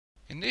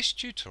In this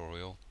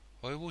tutorial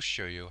I will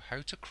show you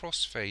how to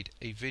crossfade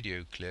a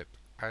video clip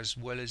as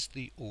well as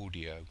the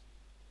audio.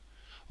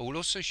 I will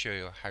also show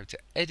you how to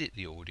edit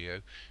the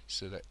audio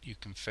so that you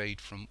can fade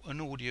from an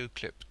audio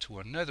clip to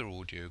another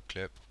audio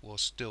clip while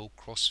still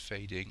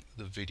crossfading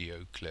the video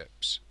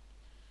clips.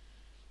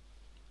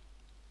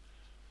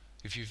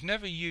 If you've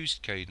never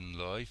used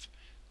Kdenlive,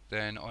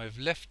 then I've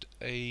left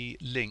a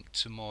link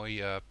to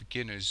my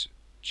beginner's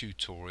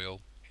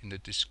tutorial in the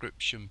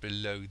description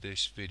below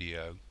this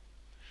video.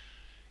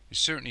 It's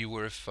certainly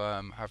worth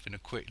having a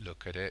quick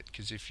look at it,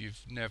 because if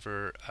you've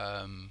never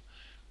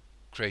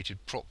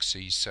created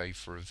proxies, say,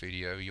 for a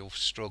video, you'll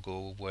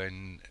struggle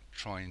when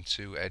trying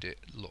to edit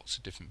lots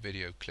of different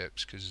video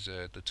clips, because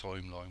the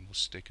timeline will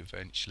stick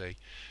eventually.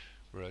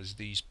 Whereas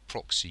these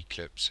proxy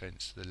clips,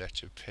 hence the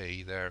letter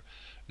P, they're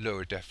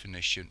lower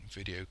definition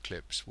video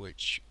clips,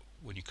 which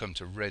when you come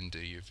to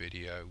render your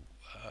video,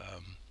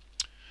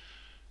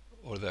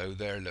 although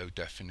they're low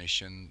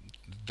definition,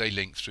 they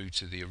link through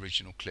to the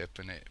original clip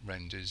and it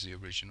renders the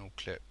original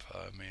clip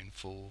in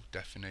full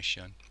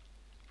definition.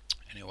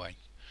 Anyway,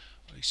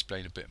 I'll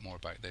explain a bit more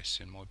about this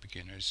in my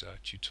beginner's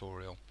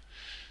tutorial.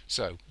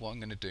 So what I'm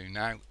going to do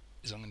now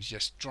is I'm going to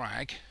just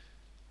drag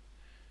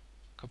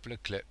a couple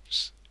of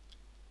clips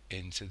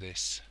into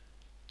this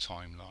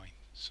timeline.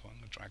 So I'm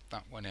going to drag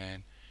that one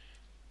in,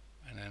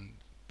 and then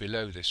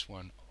below this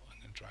one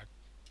I'm going to drag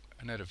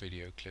another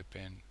video clip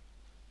in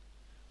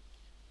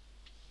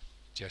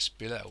just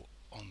below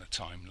on the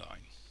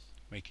timeline,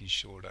 making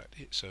sure that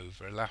it's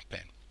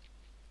overlapping.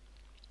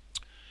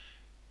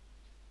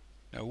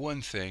 Now,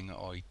 one thing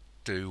I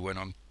do when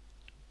I'm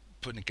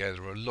putting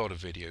together a lot of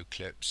video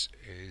clips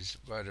is,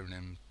 rather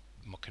than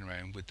mucking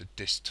around with the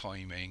disk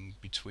timing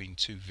between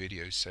two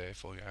videos, say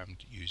if I am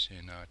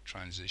using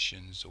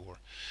transitions or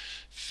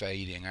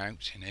fading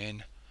out and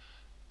in,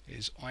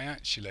 is I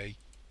actually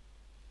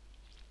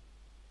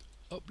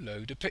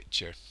upload a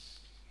picture.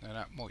 Now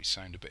that might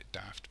sound a bit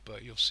daft,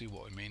 but you'll see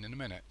what I mean in a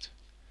minute.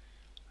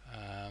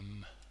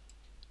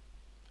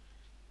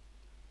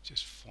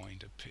 Just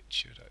find a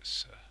picture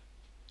that's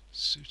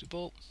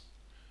suitable.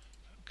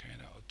 Okay,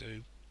 that'll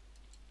do.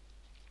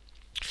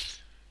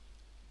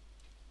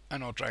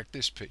 And I'll drag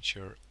this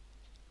picture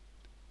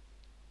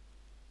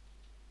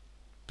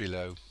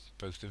below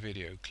both the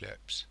video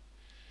clips.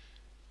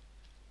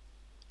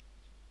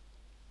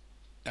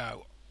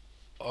 Now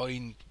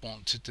I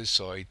want to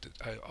decide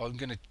that I'm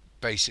going to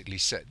basically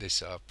set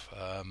this up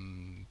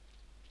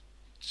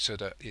so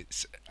that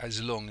it's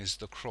as long as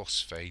the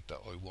crossfade that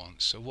I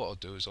want. So what I'll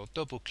do is I'll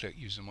double click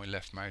using my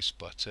left mouse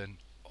button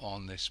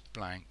on this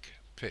blank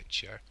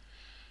picture,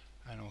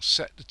 and I'll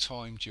set the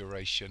time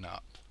duration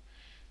up.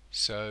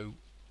 So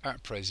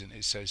at present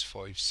it says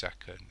 5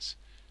 seconds,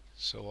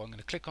 so I'm going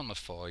to click on the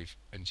 5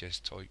 and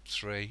just type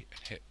 3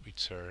 and hit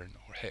return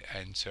or hit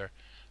enter,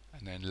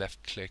 and then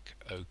left click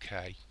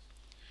OK,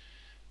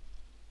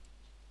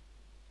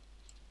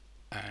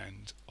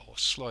 and I'll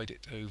slide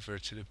it over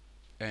to the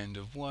end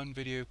of one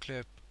video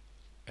clip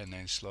and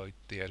then slide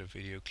the other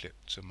video clip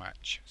to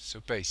match. So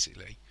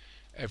basically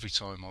every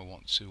time I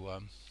want to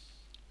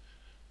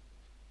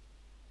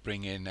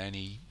bring in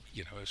any,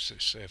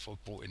 say if I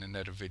brought in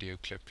another video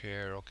clip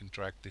here, I can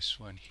drag this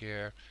one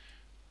here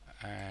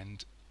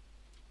and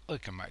I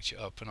can match it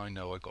up, and I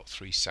know I got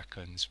 3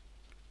 seconds.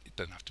 It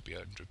doesn't have to be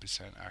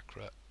 100%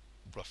 accurate,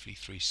 roughly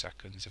 3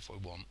 seconds if I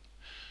want.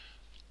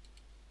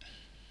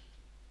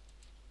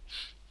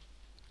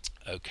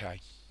 Okay.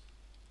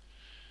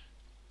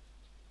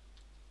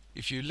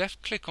 If you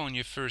left click on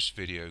your first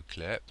video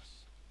clip,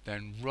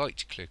 then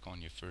right click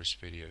on your first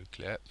video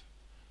clip,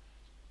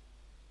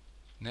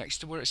 next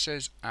to where it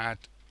says add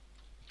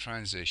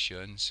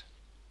transitions,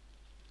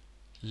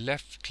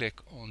 left click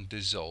on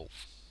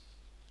dissolve.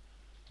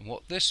 And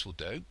what this will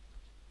do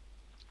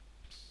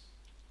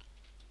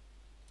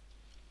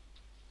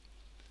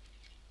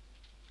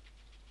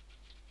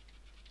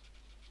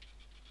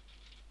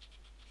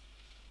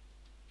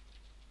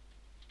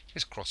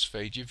is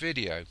crossfade your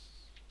video,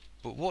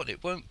 but what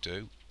it won't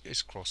do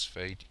is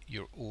crossfade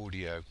your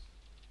audio.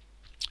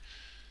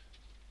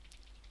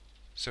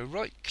 So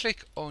right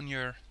click on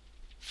your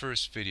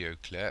first video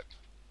clip,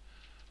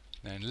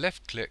 then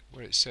left click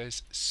where it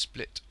says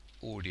split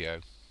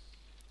audio,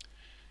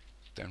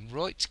 then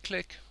right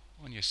click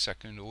on your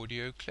second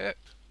audio clip,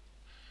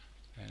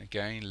 and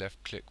again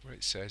left click where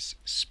it says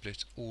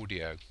split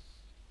audio.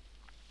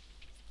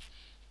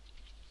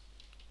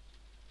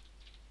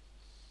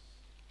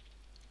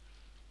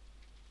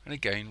 And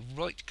again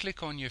right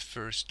click on your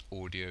first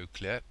audio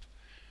clip,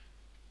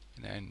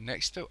 and then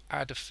next to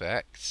add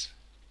effects,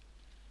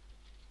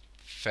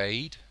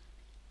 fade,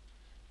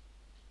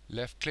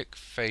 left click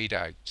fade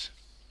out,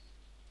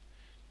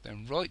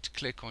 then right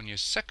click on your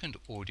second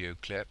audio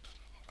clip.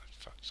 In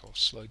fact, I'll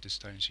slide this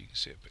down so you can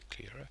see it a bit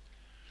clearer.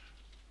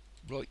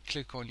 Right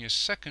click on your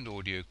second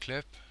audio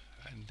clip,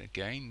 and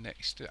again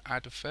next to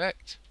add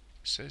effect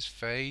it says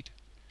fade,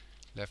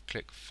 left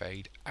click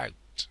fade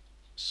out.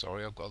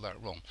 Sorry, I've got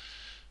that wrong.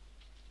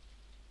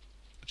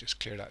 I'll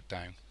just clear that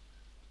down.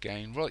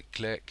 Again right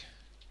click,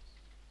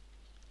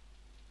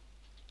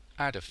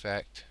 add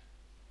effect,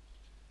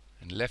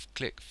 and left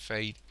click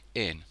fade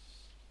in.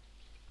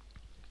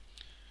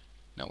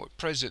 Now at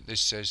present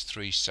this says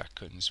 3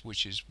 seconds,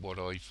 which is what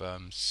I've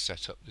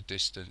set up the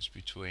distance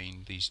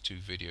between these two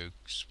videos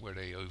where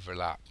they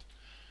overlap,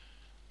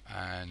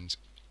 and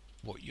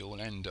what you'll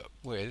end up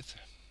with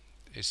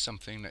is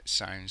something that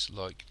sounds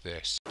like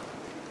this.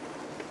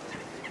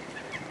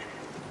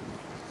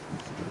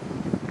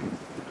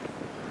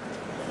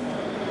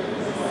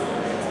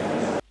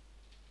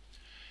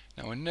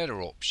 Now another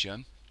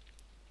option,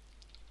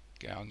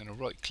 okay, I'm going to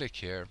right click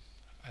here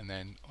and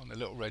then on the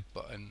little red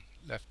button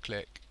left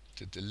click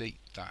to delete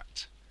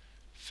that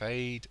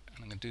fade, and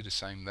I'm going to do the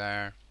same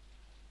there.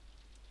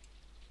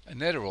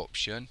 Another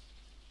option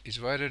is,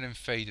 rather than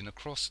fading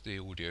across the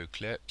audio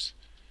clips,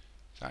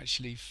 to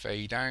actually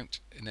fade out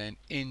and then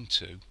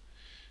into.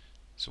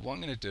 So what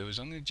I'm going to do is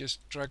I'm going to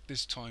just drag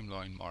this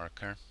timeline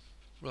marker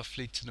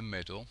roughly to the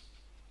middle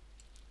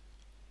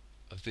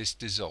of this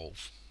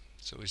dissolve,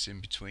 so it's in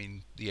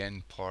between the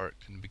end part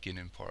and the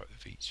beginning part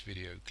of each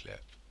video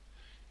clip.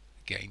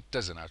 Again,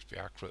 doesn't have to be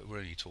accurate, we're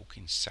only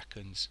talking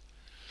seconds.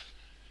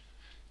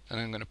 And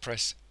I'm going to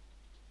press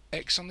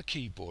X on the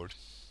keyboard,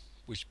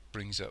 which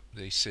brings up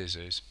the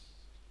scissors,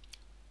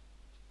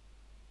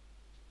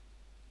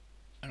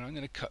 and I'm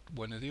going to cut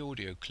one of the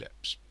audio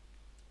clips.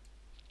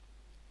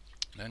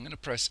 Now I'm going to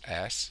press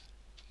S,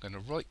 I'm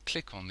going to right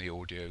click on the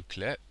audio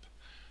clip,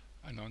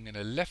 and I'm going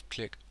to left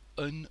click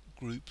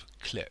ungroup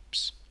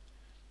clips.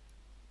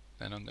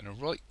 Then I'm going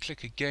to right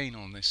click again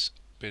on this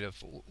bit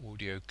of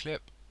audio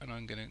clip, and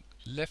I'm going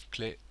to left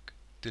click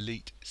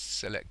delete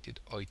selected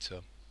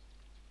item.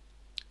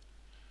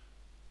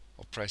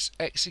 I'll press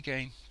X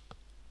again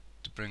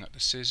to bring up the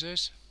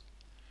scissors,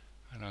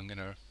 and I'm going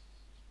to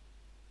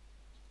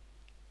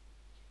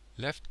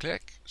right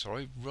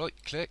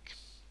click,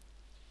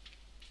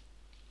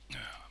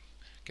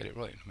 get it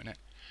right in a minute.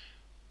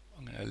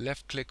 I'm going to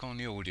left click on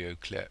the audio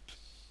clip,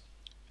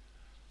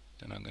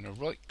 then I'm going to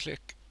right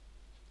click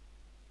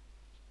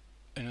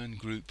and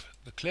ungroup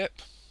the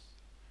clip,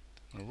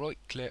 I'm going to right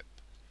click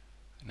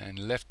and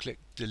then left click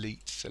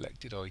delete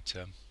selected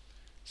item.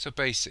 So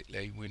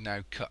basically we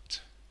now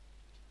cut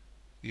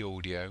the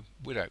audio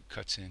without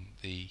cutting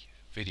the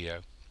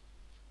video.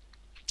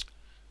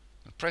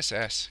 I'll press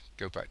S,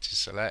 go back to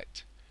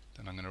select,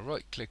 then I'm going to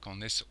right click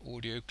on this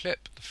audio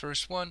clip, the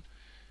first one,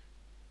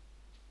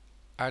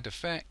 add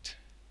effect,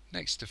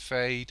 next to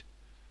fade,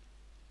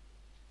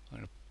 I'm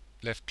going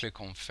to left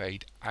click on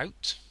fade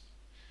out.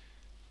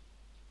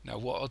 Now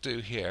what I'll do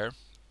here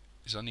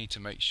is I need to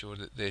make sure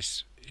that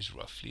this is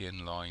roughly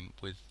in line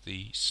with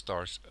the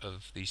start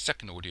of the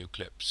second audio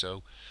clip,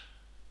 so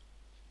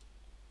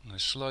I'm going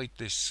to slide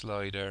this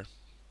slider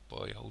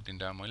by holding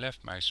down my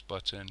left mouse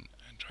button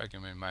and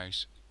dragging my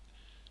mouse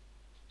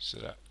so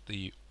that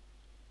the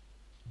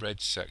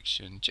red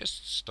section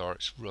just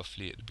starts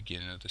roughly at the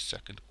beginning of the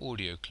second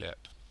audio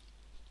clip.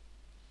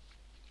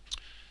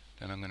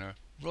 Then I'm going to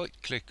right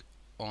click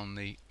on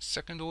the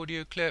second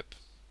audio clip,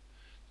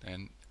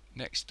 then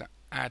next to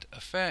add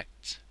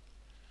effect,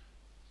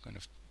 I'm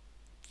going to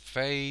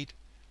fade,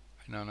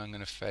 and then I'm going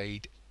to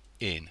fade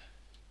in.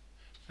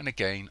 And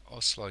again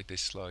I'll slide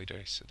this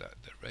slider so that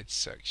the red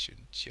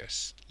section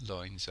just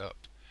lines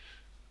up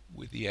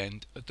with the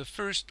end of the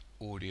first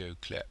audio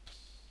clip.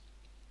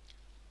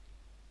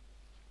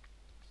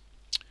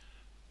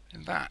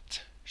 And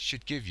that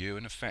should give you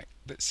an effect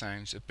that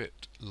sounds a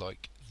bit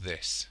like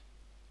this.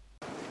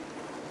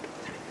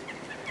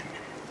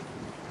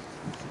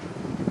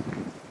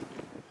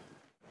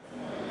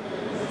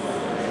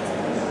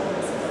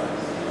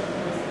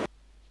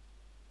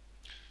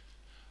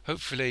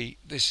 Hopefully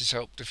this has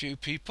helped a few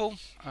people.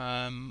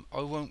 I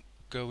won't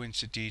go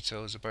into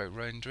details about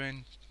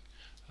rendering.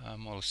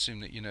 I'll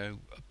assume that you know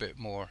a bit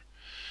more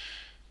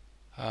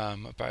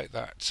about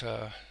that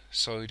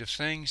side of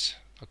things.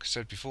 Like I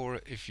said before,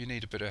 if you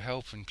need a bit of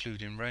help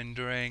including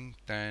rendering,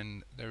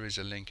 then there is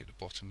a link at the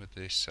bottom of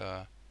this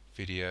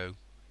video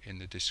in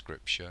the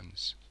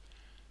descriptions.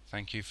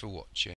 Thank you for watching.